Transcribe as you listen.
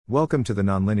Welcome to the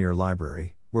Nonlinear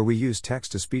Library, where we use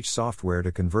text-to-speech software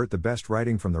to convert the best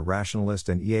writing from the rationalist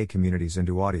and EA communities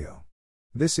into audio.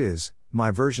 This is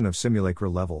my version of Simulacra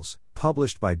Levels,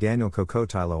 published by Daniel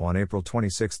Kokotajlo on April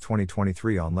 26,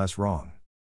 2023 on Less Wrong.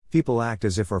 People act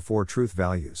as if our four truth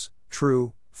values,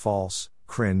 true, false,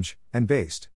 cringe, and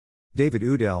based. David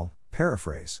Udell,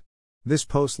 paraphrase. This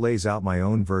post lays out my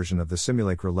own version of the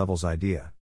Simulacra Levels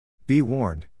idea. Be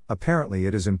warned, apparently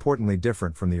it is importantly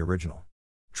different from the original.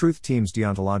 Truth Team's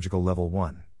Deontological Level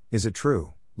 1. Is it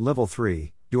true? Level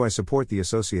 3. Do I support the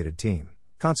associated team?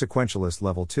 Consequentialist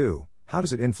Level 2. How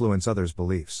does it influence others'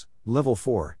 beliefs? Level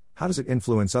 4. How does it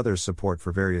influence others' support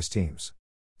for various teams?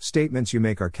 Statements you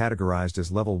make are categorized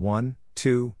as Level 1,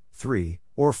 2, 3,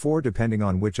 or 4 depending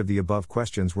on which of the above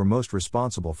questions were most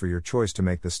responsible for your choice to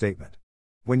make the statement.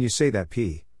 When you say that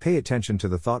P, pay attention to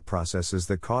the thought processes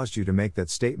that caused you to make that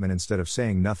statement instead of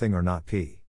saying nothing or not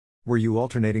P. Were you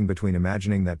alternating between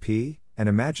imagining that P, and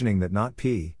imagining that not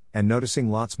P, and noticing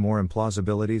lots more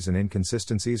implausibilities and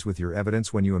inconsistencies with your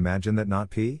evidence when you imagine that not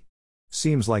P?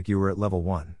 Seems like you were at Level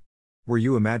 1. Were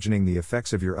you imagining the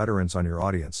effects of your utterance on your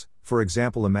audience, for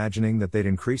example imagining that they'd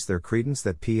increase their credence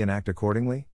that P and act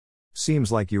accordingly?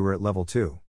 Seems like you were at Level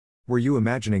 2. Were you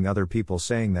imagining other people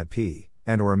saying that P,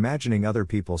 and or imagining other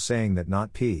people saying that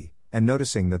not P, and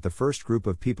noticing that the first group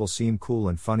of people seem cool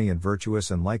and funny and virtuous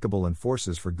and likable and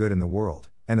forces for good in the world,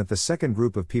 and that the second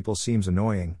group of people seems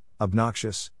annoying,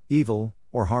 obnoxious, evil,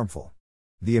 or harmful?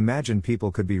 The imagined people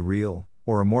could be real,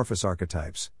 or amorphous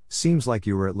archetypes. Seems like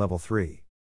you were at Level 3.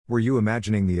 Were you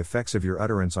imagining the effects of your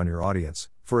utterance on your audience,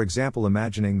 for example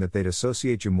imagining that they'd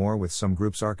associate you more with some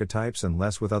group's archetypes and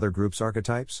less with other groups'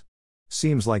 archetypes?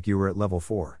 Seems like you were at Level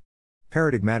 4.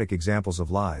 Paradigmatic examples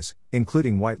of lies,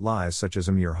 including white lies such as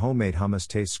your homemade hummus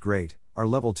tastes great, are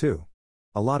Level 2.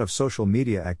 A lot of social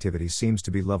media activity seems to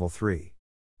be Level 3.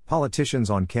 Politicians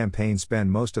on campaigns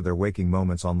spend most of their waking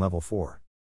moments on Level 4.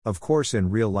 Of course, in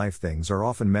real life things are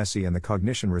often messy and the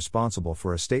cognition responsible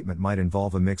for a statement might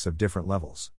involve a mix of different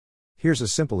levels. Here's a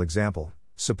simple example.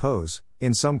 Suppose,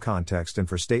 in some context and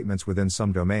for statements within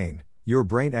some domain, your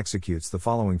brain executes the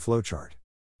following flowchart.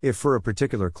 If for a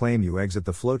particular claim you exit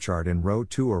the flowchart in row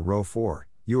 2 or row 4,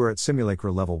 you are at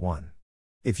Simulacra Level 1.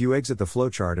 If you exit the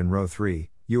flowchart in row 3,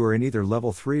 you are in either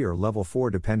Level 3 or Level 4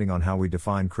 depending on how we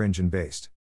define cringe and based.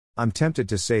 I'm tempted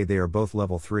to say they are both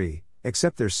Level 3,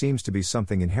 except there seems to be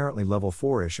something inherently Level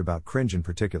 4-ish about cringe in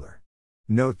particular.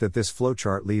 Note that this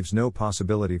flowchart leaves no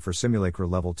possibility for Simulacra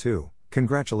Level 2.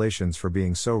 Congratulations for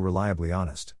being so reliably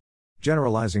honest.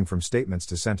 Generalizing from statements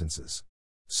to sentences.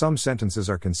 Some sentences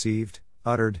are conceived,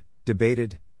 uttered,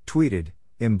 debated, tweeted,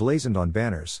 emblazoned on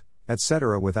banners,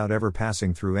 etc. without ever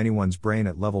passing through anyone's brain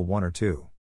at Level 1 or 2.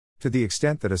 To the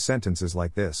extent that a sentence is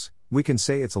like this, we can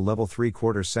say it's a Level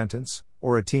 3/4 sentence,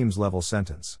 or a Teams level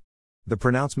sentence. The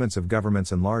pronouncements of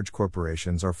governments and large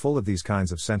corporations are full of these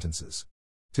kinds of sentences.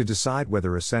 To decide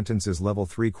whether a sentence is Level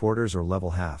 3/4 or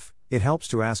Level half, it helps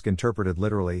to ask interpreted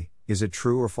literally, is it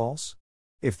true or false?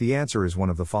 If the answer is one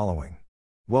of the following.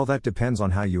 Well, that depends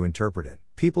on how you interpret it.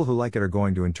 People who like it are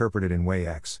going to interpret it in way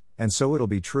X, and so it'll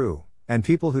be true, and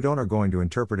people who don't are going to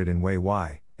interpret it in way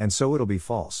Y, and so it'll be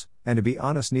false, and to be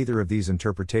honest neither of these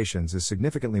interpretations is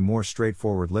significantly more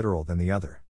straightforward literal than the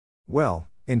other. Well,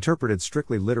 interpreted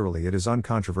strictly literally it is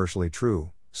uncontroversially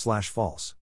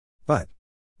true/false. But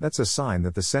that's a sign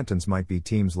that the sentence might be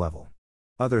Teams level.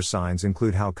 Other signs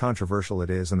include how controversial it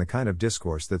is and the kind of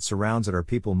discourse that surrounds it. Are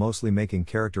people mostly making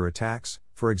character attacks,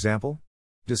 for example?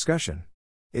 Discussion.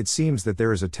 It seems that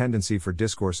there is a tendency for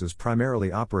discourses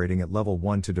primarily operating at Level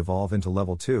 1 to devolve into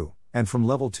Level 2, and from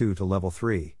Level 2 to Level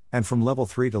 3, and from Level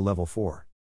 3 to Level 4.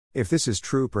 If this is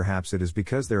true, perhaps it is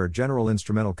because there are general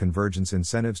instrumental convergence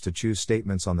incentives to choose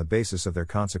statements on the basis of their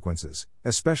consequences,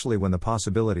 especially when the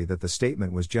possibility that the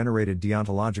statement was generated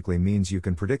deontologically means you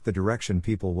can predict the direction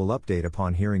people will update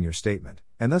upon hearing your statement,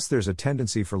 and thus there's a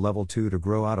tendency for Level 2 to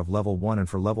grow out of Level 1 and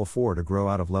for Level 4 to grow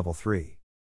out of Level 3.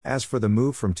 As for the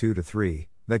move from 2 to 3,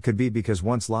 that could be because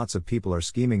once lots of people are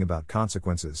scheming about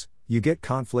consequences, you get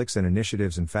conflicts and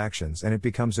initiatives and factions, and it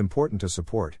becomes important to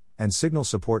support, and signal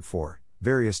support for,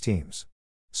 various teams.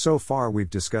 So far we've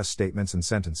discussed statements and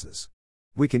sentences.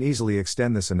 We can easily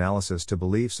extend this analysis to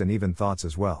beliefs and even thoughts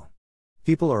as well.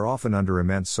 People are often under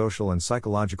immense social and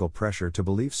psychological pressure to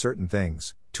believe certain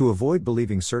things, to avoid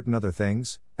believing certain other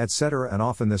things, etc. and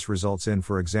often this results in,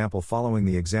 for example, following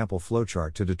the example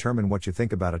flowchart to determine what you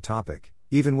think about a topic,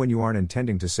 even when you aren't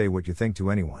intending to say what you think to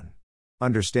anyone.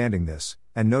 Understanding this,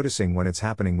 and noticing when it's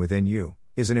happening within you,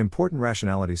 is an important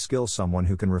rationality skill. Someone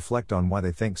who can reflect on why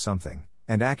they think something,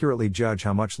 and accurately judge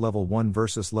how much level 1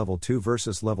 versus level 2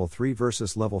 versus level 3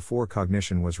 versus level 4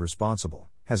 cognition was responsible,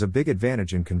 has a big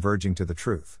advantage in converging to the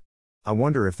truth. I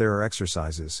wonder if there are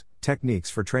exercises, techniques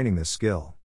for training this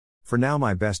skill. For now,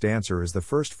 my best answer is the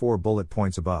first 4 bullet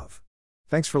points above.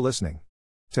 Thanks for listening.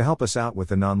 To help us out with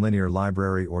the Nonlinear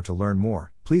Library or to learn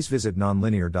more, please visit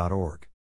nonlinear.org.